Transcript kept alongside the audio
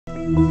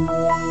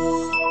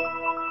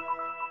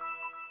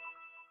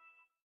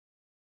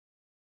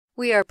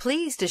We are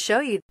pleased to show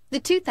you the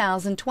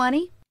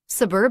 2020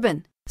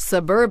 Suburban.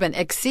 Suburban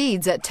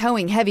exceeds at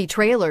towing heavy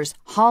trailers,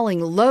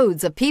 hauling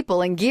loads of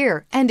people and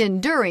gear, and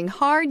enduring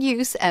hard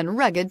use and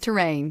rugged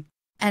terrain,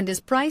 and is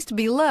priced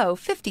below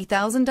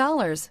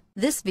 $50,000.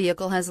 This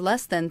vehicle has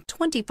less than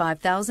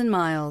 25,000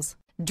 miles.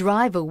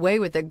 Drive away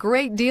with a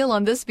great deal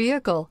on this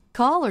vehicle.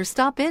 Call or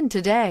stop in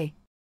today.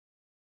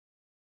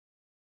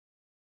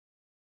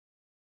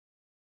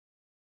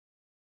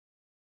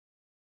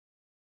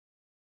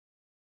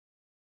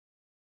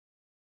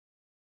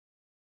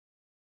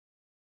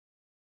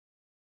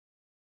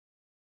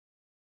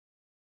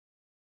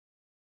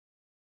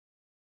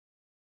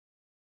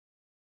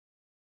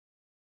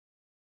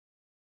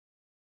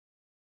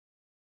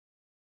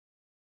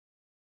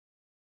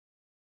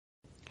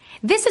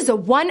 This is a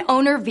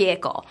one-owner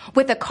vehicle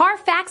with a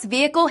Carfax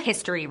Vehicle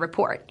History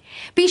Report.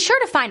 Be sure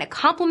to find a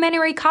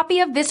complimentary copy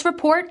of this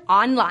report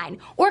online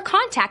or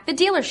contact the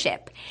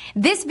dealership.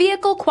 This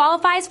vehicle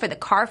qualifies for the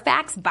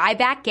Carfax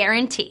Buyback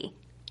Guarantee.